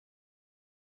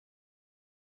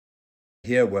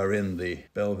here we're in the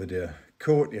Belvedere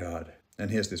courtyard, and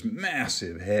here's this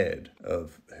massive head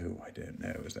of, who I don't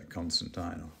know, is that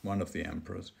Constantine, or one of the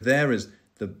emperors. There is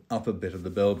the upper bit of the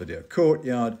Belvedere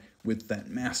courtyard with that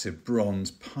massive bronze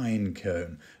pine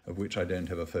cone, of which I don't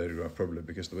have a photograph, probably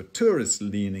because there were tourists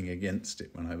leaning against it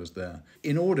when I was there.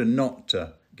 In order not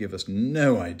to give us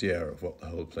no idea of what the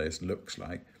whole place looks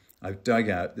like, I've dug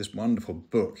out this wonderful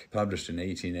book published in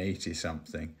 1880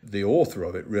 something. The author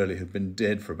of it really had been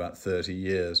dead for about 30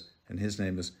 years, and his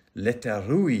name was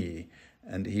Letarouilly,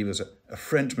 and he was a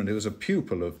Frenchman who was a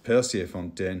pupil of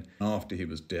Percier-Fontaine. After he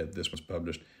was dead, this was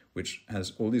published, which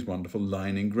has all these wonderful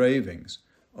line engravings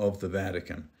of the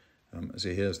Vatican.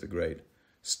 See, here's the great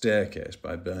staircase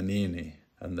by Bernini,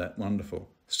 and that wonderful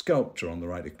sculpture on the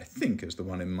right, I think, is the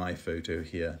one in my photo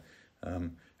here.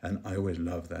 And I always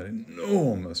love that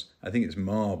enormous, I think it's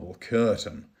marble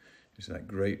curtain. It's that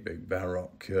great big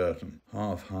Baroque curtain,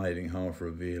 half hiding, half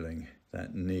revealing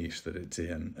that niche that it's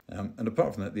in. And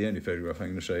apart from that, the only photograph I'm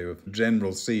going to show you of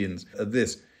general scenes are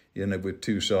this, with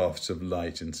two shafts of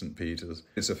light in St. Peter's.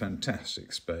 It's a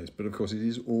fantastic space, but of course it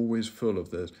is always full of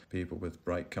those people with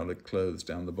bright coloured clothes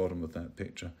down the bottom of that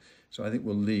picture. So I think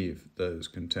we'll leave those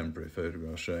contemporary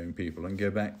photographs showing people and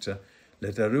go back to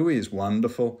Letarouilly's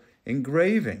wonderful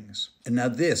engravings. And now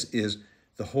this is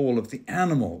the Hall of the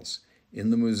Animals in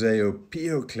the Museo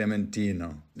Pio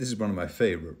Clementino. This is one of my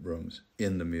favourite rooms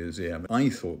in the museum. I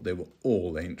thought they were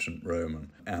all ancient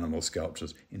Roman animal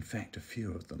sculptures. In fact, a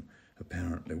few of them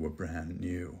apparently were brand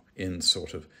new in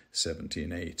sort of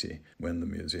 1780 when the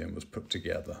museum was put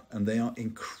together. And they are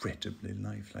incredibly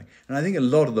lifelike. And I think a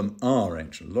lot of them are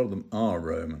ancient, a lot of them are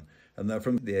Roman. And they're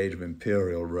from the age of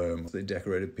imperial Rome. They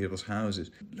decorated people's houses.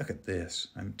 Look at this.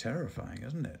 Terrifying,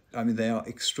 isn't it? I mean, they are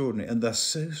extraordinary. And they're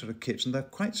so sort of kitsch. And they're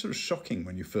quite sort of shocking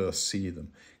when you first see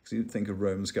them. Because you'd think of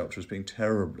Roman sculpture as being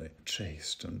terribly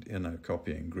chaste and,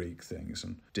 copying Greek things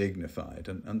and dignified.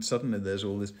 And suddenly there's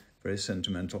all this very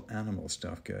sentimental animal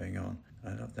stuff going on.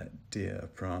 I love that deer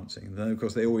prancing. And then, of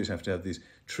course, they always have to have these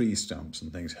tree stumps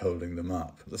and things holding them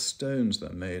up. The stones they're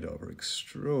made of are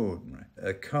extraordinary.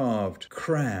 A carved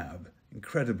crab,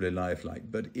 incredibly lifelike,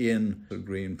 but in a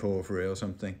green porphyry or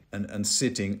something, and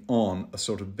sitting on a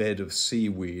sort of bed of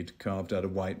seaweed carved out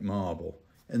of white marble.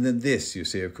 And then this, you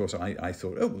see, of course, I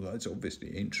thought, oh, well, that's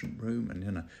obviously ancient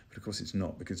Roman, but of course it's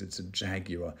not, because it's a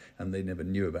jaguar, and they never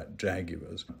knew about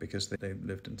jaguars because they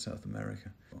lived in South America.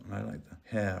 And I like the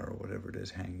hair, or whatever it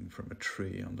is, hanging from a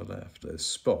tree on the left. Those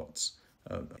spots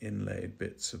of inlaid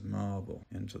bits of marble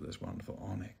into this wonderful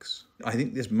onyx. I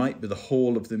think this might be the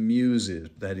Hall of the Muses.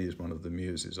 That is one of the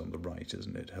muses on the right,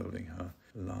 isn't it, holding her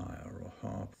lyre or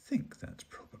harp. I think that's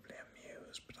probably a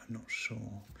muse, but I'm not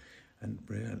sure. And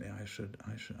really, I should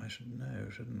know,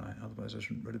 shouldn't I? Otherwise, I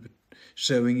shouldn't really be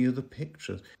showing you the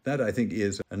pictures. That, I think,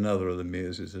 is another of the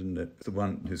muses, isn't it? The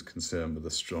one who's concerned with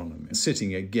astronomy.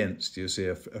 Sitting against, you see,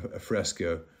 a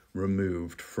fresco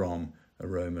removed from a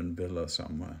Roman villa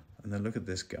somewhere. And then look at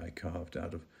this guy carved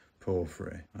out of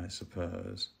porphyry, I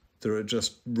suppose. There are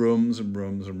just rooms and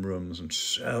rooms and rooms and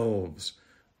shelves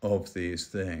of these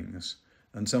things.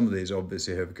 And some of these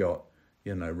obviously have got,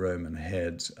 Roman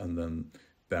heads and then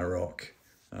Baroque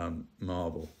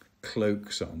marble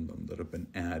cloaks on them that have been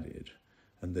added.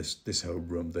 And this whole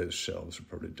room, those shelves were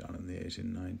probably done in the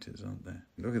 1890s, aren't they?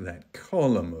 Look at that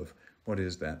column of, what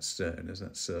is that stone? Is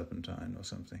that serpentine or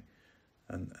something?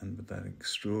 And with that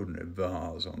extraordinary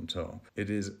vase on top. It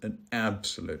is an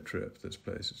absolute trip, this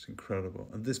place. It's incredible.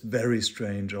 And this very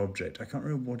strange object, I can't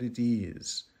remember what it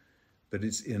is, but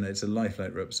it's a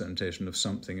lifelike representation of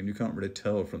something, and you can't really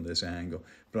tell from this angle.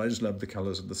 But I just love the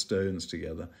colours of the stones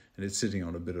together, and it's sitting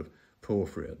on a bit of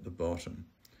porphyry at the bottom,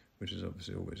 which is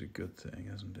obviously always a good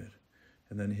thing, isn't it?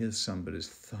 And then here's somebody's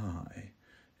thigh.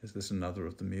 Is this another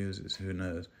of the muses? Who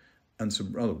knows? And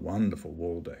some rather wonderful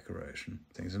wall decoration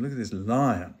things. And look at this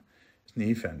lion. Isn't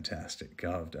he fantastic,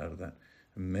 carved out of that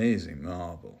amazing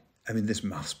marble? I mean, this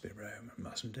must be Roman,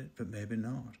 mustn't it? But maybe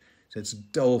not. So it's a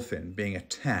dolphin being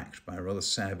attacked by a rather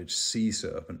savage sea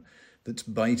serpent that's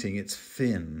biting its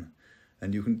fin.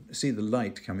 And you can see the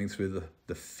light coming through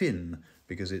the fin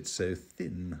because it's so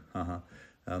thin,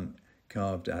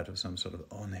 carved out of some sort of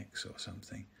onyx or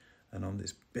something, and on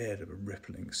this bed of a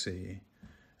rippling sea.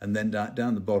 And then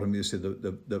down the bottom, you see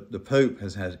the Pope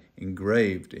has had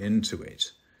engraved into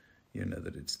it,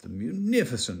 that it's the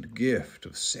munificent gift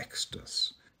of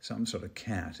Sextus, some sort of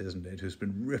cat, isn't it, who's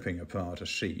been ripping apart a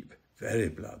sheep. Very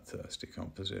bloodthirsty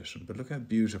composition, but look how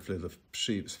beautifully the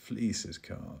sheep's fleece is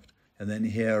carved. And then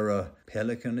here a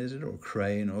pelican, is it, or a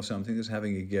crane or something, is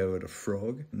having a go at a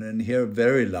frog. And then here a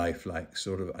very lifelike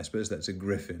sort of, I suppose that's a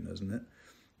griffin, isn't it?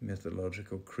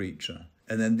 mythological creature.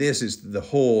 And then this is the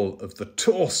hall of the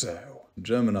torso.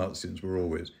 German art students were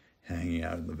always hanging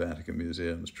out in the Vatican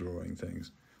Museums drawing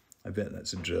things. I bet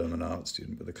that's a German art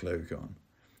student with a cloak on.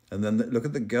 And then look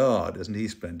at the guard, isn't he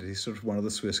splendid? He's sort of one of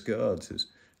the Swiss guards who's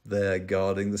there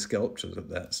guarding the sculptures at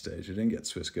that stage. You didn't get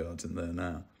Swiss guards in there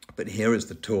now. But here is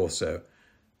the torso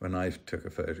when I took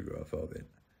a photograph of it.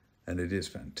 And it is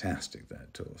fantastic,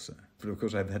 that torso. But of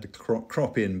course, I've had to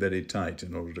crop in very tight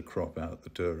in order to crop out the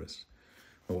tourists.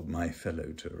 Or my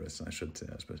fellow tourists, I should say,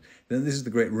 I suppose. Then this is the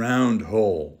great round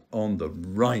hall. On the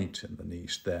right in the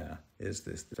niche there is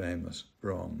this famous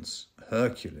bronze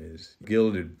Hercules,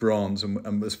 gilded bronze,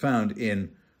 and was found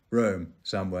in Rome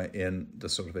somewhere in the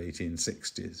sort of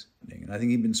 1860s. And I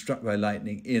think he'd been struck by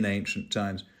lightning in ancient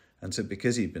times. And so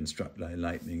because he'd been struck by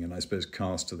lightning and I suppose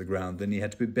cast to the ground, then he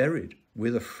had to be buried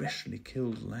with a freshly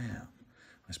killed lamb,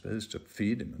 I suppose to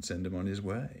feed him and send him on his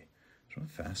way. It's rather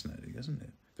fascinating, isn't it?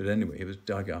 But anyway, he was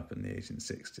dug up in the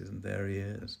 1860s, and there he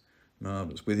is,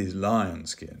 marvellous, with his lion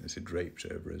skin as he draped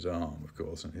over his arm, of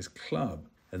course, and his club.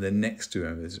 And then next to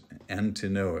him is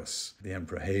Antinous, the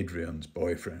Emperor Hadrian's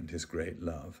boyfriend, his great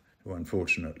love, who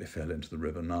unfortunately fell into the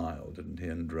River Nile, didn't he,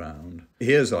 and drowned.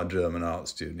 Here's our German art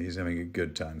student. He's having a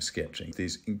good time sketching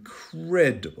these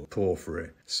incredible porphyry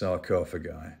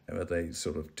sarcophagi. Are they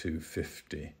sort of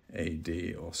 250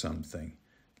 AD or something?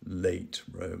 Late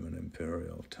Roman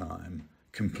imperial time.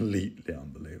 Completely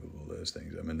unbelievable, those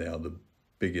things. I mean, they are the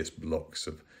biggest blocks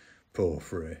of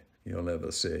porphyry you'll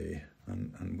ever see.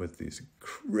 And with these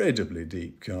incredibly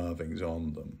deep carvings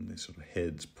on them, these sort of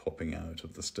heads popping out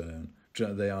of the stone.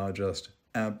 They are just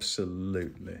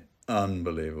absolutely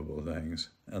unbelievable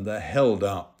things. And they're held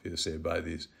up, you see, by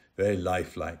these very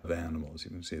lifelike animals.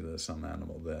 You can see there's some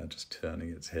animal there just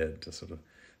turning its head to sort of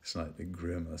slightly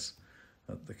grimace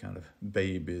at the kind of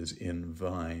babies in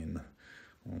vine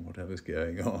or whatever's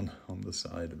going on the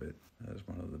side of it. There's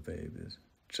one of the babies.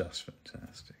 Just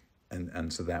fantastic.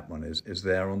 And so that one is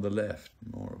there on the left,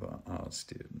 more of our art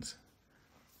students.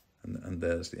 And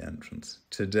there's the entrance.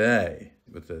 Today,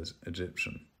 with those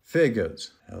Egyptian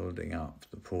figures holding up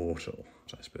the portal,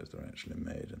 which I suppose they're actually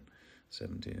made in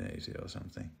 1780 or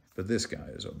something. But this guy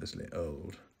is obviously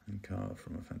old and carved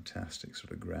from a fantastic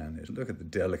sort of granite. Look at the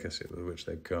delicacy with which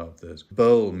they've carved this.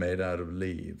 Bowl made out of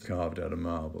leaves, carved out of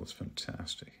marble. It's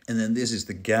fantastic. And then this is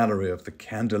the gallery of the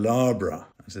candelabra.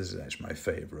 This is actually my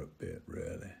favourite bit,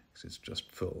 really, because it's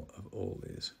just full of all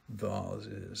these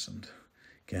vases and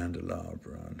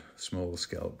candelabra and small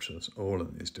sculptures, all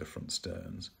in these different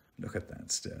stones. Look at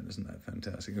that stone, isn't that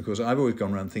fantastic? Of course, I've always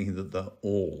gone around thinking that they're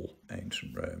all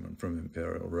ancient Rome and from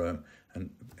Imperial Rome, and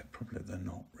probably they're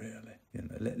not really. You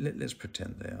know, let's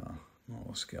pretend they are.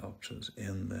 More sculptures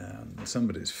in there, and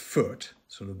somebody's foot,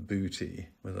 sort of booty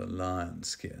with a lion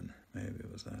skin. Maybe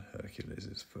it was that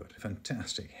Hercules' foot.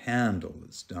 Fantastic handle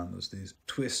that's done as these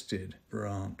twisted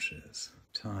branches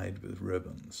tied with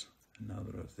ribbons.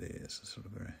 Another of these, a sort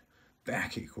of very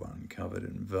Bacchic one covered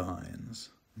in vines.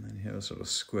 And then here a sort of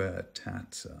square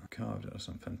tazza carved out of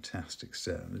some fantastic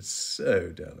stone. It's so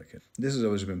delicate. This has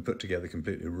always been put together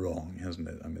completely wrong, hasn't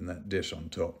it? I mean, that dish on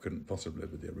top couldn't possibly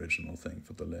be the original thing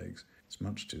for the legs. It's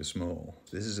much too small.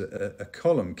 This is a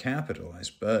column capital, I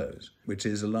suppose, which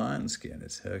is a lion skin.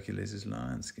 It's Hercules'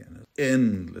 lion skin.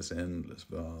 Endless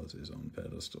vases on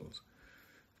pedestals.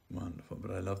 Wonderful,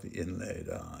 but I love the inlaid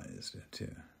eyes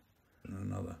too. And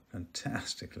another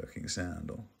fantastic looking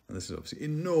sandal. And this is obviously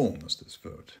enormous, this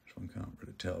foot, which one can't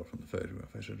really tell from the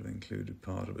photograph. I should have included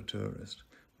part of a tourist.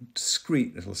 A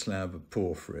discreet little slab of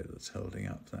porphyry that's holding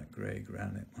up that grey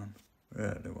granite one.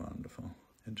 Really wonderful.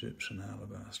 Egyptian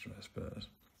alabaster, I suppose.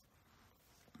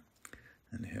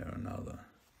 And here another.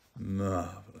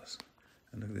 Marvellous.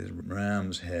 And look at this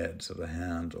ram's head sort of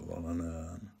handle on an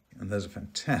urn. And there's a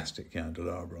fantastic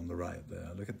candelabra on the right there.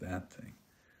 Look at that thing.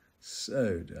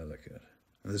 So delicate.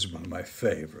 And this is one of my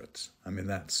favourites. I mean,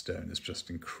 that stone is just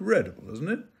incredible, isn't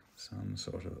it? Some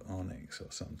sort of onyx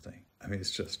or something. I mean, it's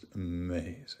just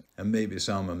amazing. And maybe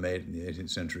some are made in the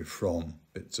 18th century from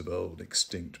bits of old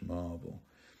extinct marble.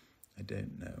 I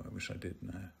don't know. I wish I did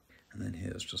know. And then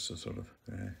here's just a sort of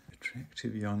very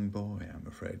attractive young boy, I'm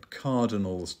afraid.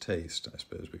 Cardinal's taste, I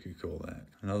suppose we could call that.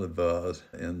 Another vase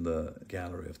in the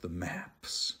gallery of the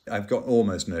maps. I've got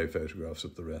almost no photographs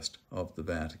of the rest of the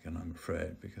Vatican, I'm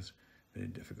afraid, because it's very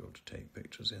difficult to take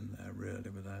pictures in there, really,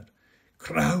 without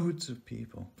crowds of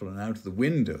people. And out of the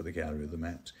window of the gallery of the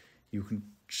maps, you can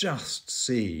just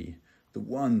see the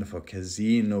wonderful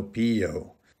Casino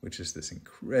Pio, which is this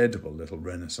incredible little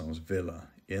Renaissance villa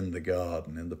in the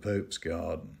garden, in the Pope's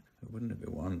garden. Wouldn't it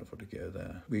be wonderful to go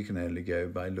there? We can only go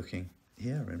by looking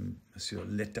here in Monsieur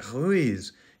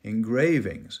Letarouilly's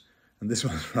engravings. And this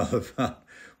one's rather fun,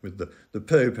 with the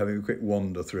Pope having a quick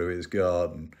wander through his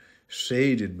garden,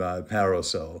 shaded by a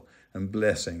parasol, and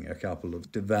blessing a couple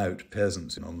of devout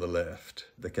peasants on the left.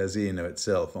 The casino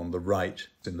itself on the right,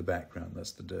 in the background,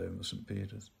 that's the dome of St.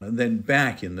 Peter's. And then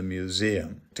back in the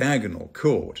museum, octagonal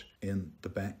court in the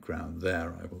background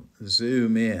there, I will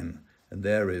zoom in, and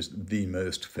there is the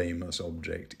most famous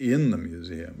object in the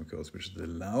museum, of course, which is the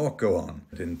Laocoon.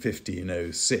 In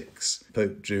 1506,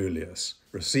 Pope Julius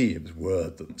receives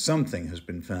word that something has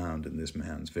been found in this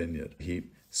man's vineyard. He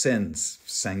sends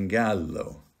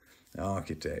Sangallo, the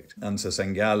architect, and so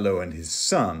Sangallo and his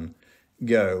son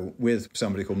go with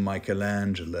somebody called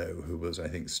Michelangelo, who was, I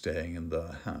think, staying in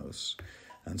their house.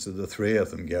 And so the three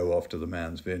of them go off to the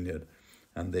man's vineyard,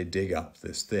 and they dig up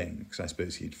this thing, because I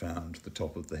suppose he'd found the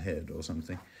top of the head or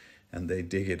something, and they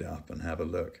dig it up and have a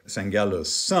look.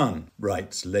 Sangallo's son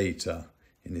writes later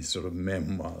in his sort of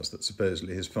memoirs that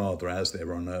supposedly his father, as they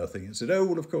were unearthing it, said, oh,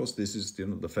 well, of course, this is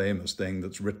the famous thing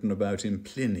that's written about in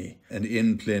Pliny. And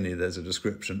in Pliny, there's a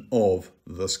description of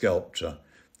the sculpture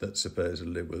that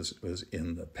supposedly was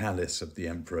in the palace of the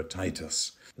Emperor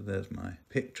Titus. So there's my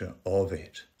picture of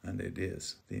it, and it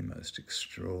is the most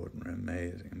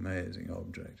extraordinary, amazing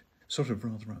object. Sort of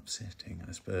rather upsetting,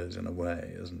 I suppose, in a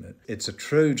way, isn't it? It's a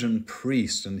Trojan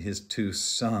priest and his two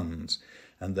sons,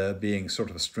 and they're being sort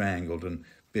of strangled and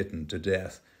bitten to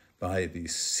death by the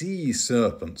sea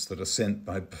serpents that are sent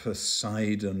by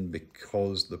Poseidon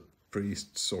because the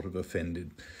priests sort of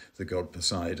offended the god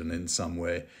Poseidon in some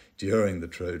way during the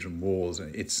Trojan Wars.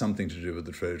 It's something to do with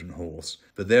the Trojan horse.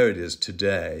 But there it is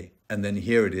today, and then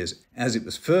here it is as it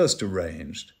was first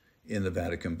arranged in the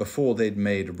Vatican before they'd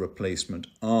made a replacement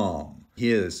arm.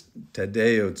 Here's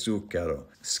Taddeo Zuccaro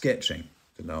sketching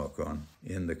the Laocoon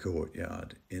in the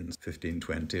courtyard in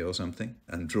 1520 or something,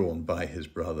 and drawn by his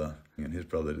brother. And his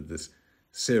brother did this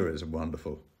series of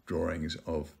wonderful drawings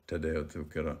of Taddeo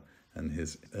Zuccaro and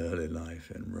his early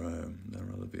life in Rome. They're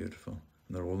rather beautiful.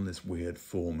 And they're all in this weird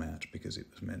format because it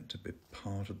was meant to be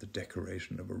part of the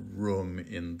decoration of a room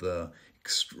in the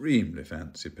extremely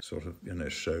fancy sort of,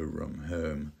 showroom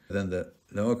home. Then the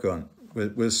Laocoon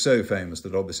was so famous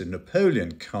that obviously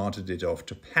Napoleon carted it off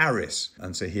to Paris.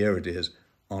 And so here it is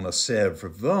on a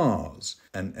Sèvres vase.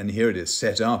 And here it is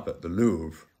set up at the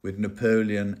Louvre with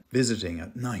Napoleon visiting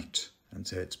at night. And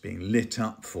so it's being lit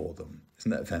up for them.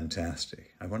 Isn't that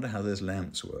fantastic? I wonder how those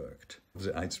lamps worked.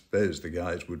 I suppose the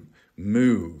guys would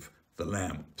move the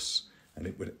lamps and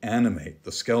it would animate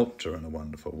the sculpture in a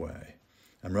wonderful way.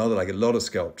 And rather like a lot of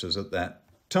sculptures at that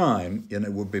time,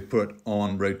 would be put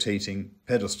on rotating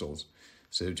pedestals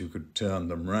so that you could turn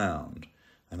them round.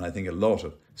 And I think a lot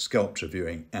of sculpture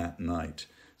viewing at night,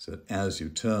 so that as you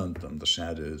turned them, the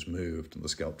shadows moved and the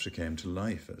sculpture came to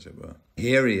life, as it were.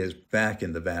 Here he is back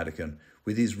in the Vatican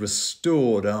with his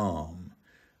restored arm.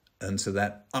 And so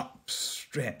that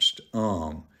upstretched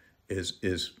arm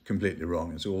is completely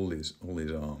wrong. It's all these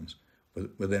arms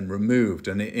were then removed.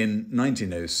 And in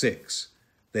 1906,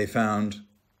 they found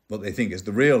what they think is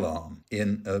the real arm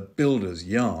in a builder's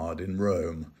yard in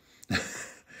Rome,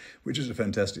 which is a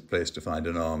fantastic place to find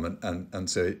an arm. And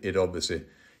so it obviously,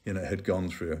 had gone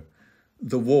through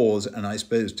the wars, and I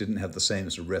suppose didn't have the same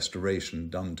sort of restoration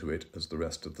done to it as the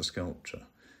rest of the sculpture.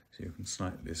 So you can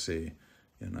slightly see,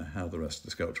 how the rest of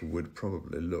the sculpture would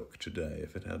probably look today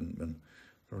if it hadn't been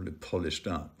probably polished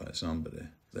up by somebody.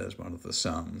 There's one of the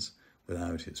sons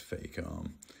without his fake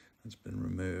arm. It's been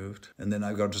removed. And then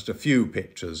I've got just a few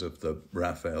pictures of the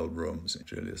Raphael rooms in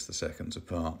Julius II's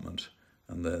apartment.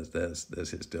 And there's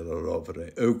his Della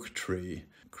Rovere oak tree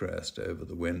crest over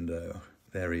the window.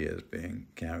 There he is being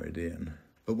carried in.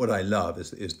 But what I love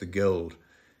is the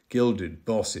gilded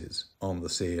bosses on the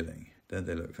ceiling. Don't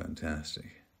they look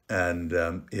fantastic? And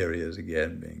here he is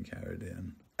again being carried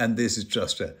in. And this is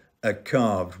just a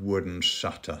carved wooden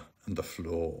shutter on the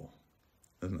floor.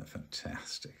 Isn't that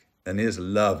fantastic? And here's a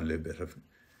lovely bit of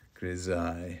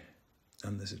grisaille.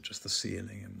 And this is just the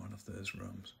ceiling in one of those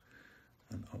rooms.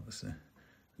 And obviously,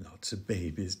 lots of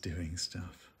babies doing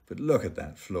stuff. But look at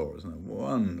that floor, isn't it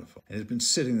wonderful? And it's been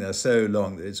sitting there so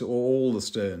long that all the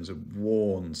stones are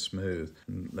worn smooth.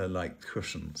 And they're like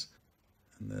cushions.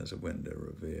 And there's a window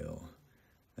reveal.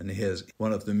 And here's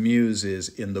one of the muses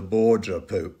in the Borgia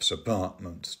Pope's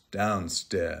apartment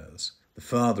downstairs, the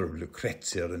father of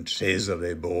Lucrezia and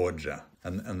Cesare Borgia.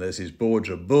 And there's his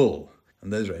Borgia bull.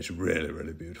 And those are actually really,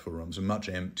 really beautiful rooms, and much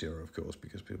emptier, of course,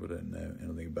 because people don't know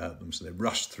anything about them, so they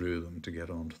rush through them to get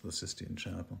onto the Sistine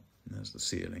Chapel. And there's the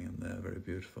ceiling in there, very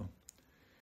beautiful.